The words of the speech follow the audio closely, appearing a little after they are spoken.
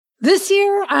This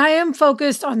year, I am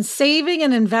focused on saving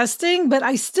and investing, but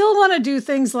I still want to do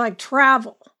things like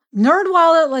travel.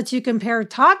 NerdWallet lets you compare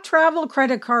top travel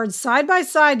credit cards side by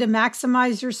side to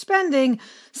maximize your spending,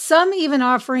 some even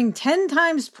offering 10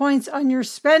 times points on your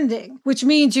spending, which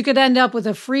means you could end up with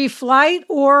a free flight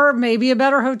or maybe a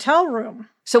better hotel room.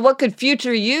 So what could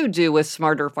future you do with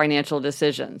smarter financial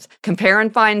decisions? Compare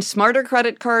and find smarter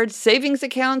credit cards, savings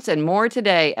accounts, and more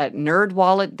today at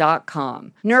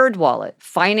nerdwallet.com. NerdWallet.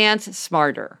 Finance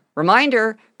smarter.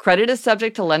 Reminder, credit is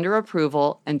subject to lender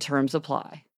approval and terms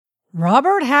apply.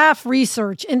 Robert Half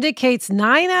research indicates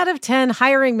 9 out of 10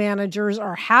 hiring managers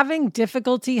are having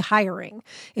difficulty hiring.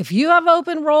 If you have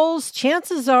open roles,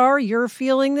 chances are you're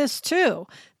feeling this too.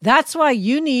 That's why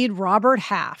you need Robert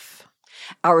Half.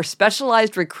 Our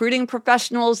specialized recruiting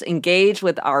professionals engage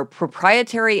with our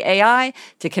proprietary AI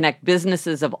to connect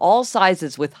businesses of all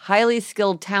sizes with highly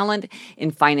skilled talent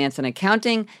in finance and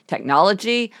accounting,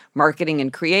 technology, marketing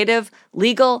and creative,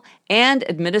 legal, and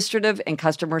administrative and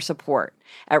customer support.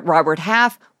 At Robert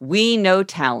Half, we know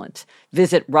talent.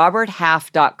 Visit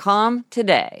roberthalf.com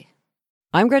today.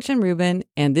 I'm Gretchen Rubin,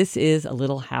 and this is A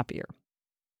Little Happier.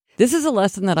 This is a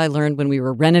lesson that I learned when we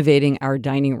were renovating our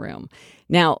dining room.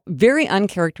 Now, very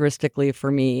uncharacteristically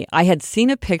for me, I had seen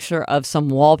a picture of some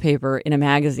wallpaper in a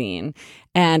magazine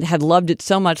and had loved it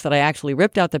so much that I actually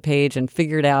ripped out the page and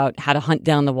figured out how to hunt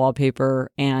down the wallpaper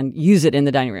and use it in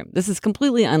the dining room. This is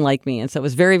completely unlike me, and so it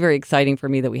was very, very exciting for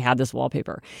me that we had this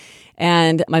wallpaper.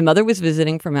 And my mother was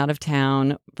visiting from out of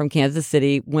town, from Kansas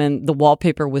City, when the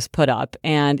wallpaper was put up,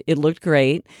 and it looked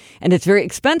great. And it's very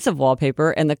expensive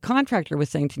wallpaper. And the contractor was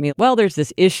saying to me, well, there's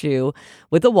this issue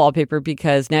with the wallpaper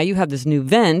because now you have this new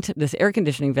vent, this air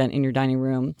conditioning vent in your dining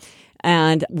room.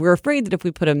 And we're afraid that if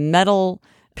we put a metal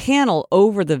panel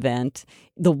over the vent,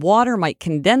 the water might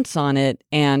condense on it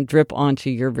and drip onto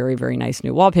your very, very nice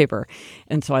new wallpaper.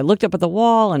 And so I looked up at the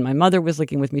wall, and my mother was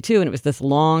looking with me too, and it was this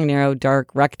long, narrow, dark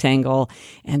rectangle.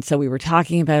 And so we were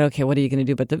talking about, okay, what are you going to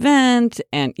do about the vent?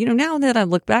 And, now that I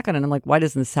look back on it, I'm like, why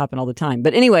doesn't this happen all the time?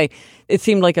 But anyway, it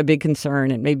seemed like a big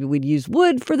concern, and maybe we'd use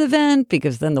wood for the vent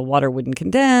because then the water wouldn't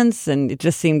condense. And it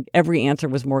just seemed every answer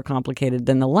was more complicated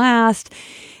than the last.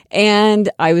 And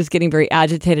I was getting very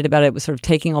agitated about it. It was sort of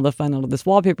taking all the fun out of this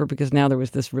wallpaper because now there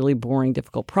was this really boring,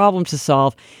 difficult problem to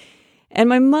solve. And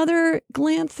my mother,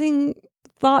 glancing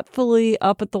thoughtfully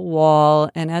up at the wall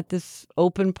and at this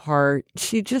open part,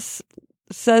 she just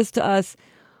says to us,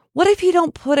 what if you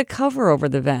don't put a cover over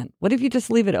the vent? What if you just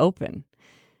leave it open?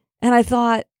 And I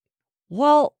thought,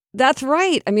 well, that's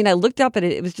right. I mean, I looked up at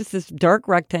it. It was just this dark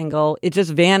rectangle. It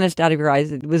just vanished out of your eyes.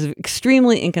 It was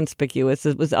extremely inconspicuous.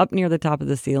 It was up near the top of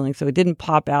the ceiling, so it didn't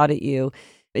pop out at you.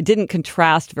 It didn't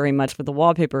contrast very much with the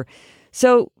wallpaper.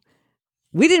 So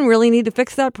we didn't really need to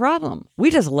fix that problem.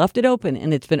 We just left it open,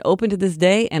 and it's been open to this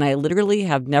day, and I literally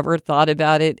have never thought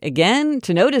about it again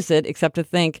to notice it, except to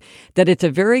think that it's a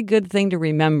very good thing to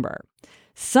remember.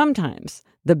 Sometimes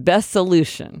the best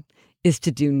solution is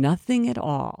to do nothing at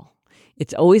all.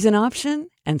 It's always an option,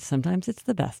 and sometimes it's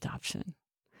the best option.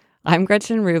 I'm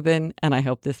Gretchen Rubin, and I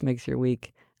hope this makes your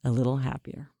week a little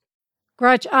happier.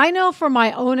 Gretch, I know from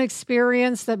my own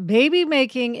experience that baby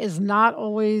making is not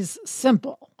always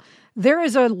simple. There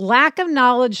is a lack of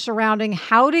knowledge surrounding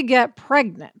how to get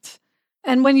pregnant.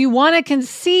 And when you want to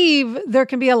conceive, there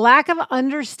can be a lack of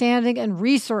understanding and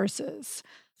resources.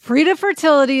 Frida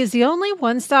Fertility is the only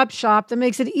one-stop shop that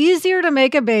makes it easier to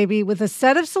make a baby with a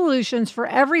set of solutions for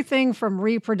everything from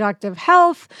reproductive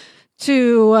health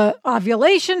to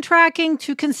ovulation tracking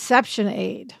to conception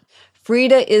aid.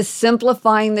 Frida is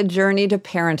simplifying the journey to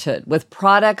parenthood with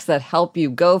products that help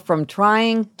you go from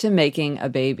trying to making a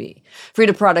baby.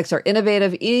 Frida products are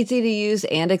innovative, easy to use,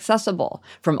 and accessible,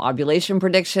 from ovulation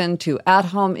prediction to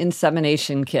at-home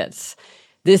insemination kits.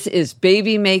 This is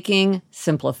baby making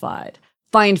simplified.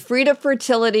 Find Frida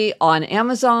Fertility on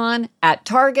Amazon, at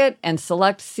Target, and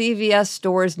select CVS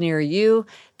stores near you.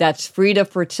 That's Frida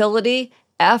Fertility,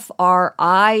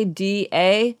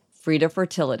 Frida, Frida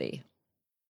Fertility.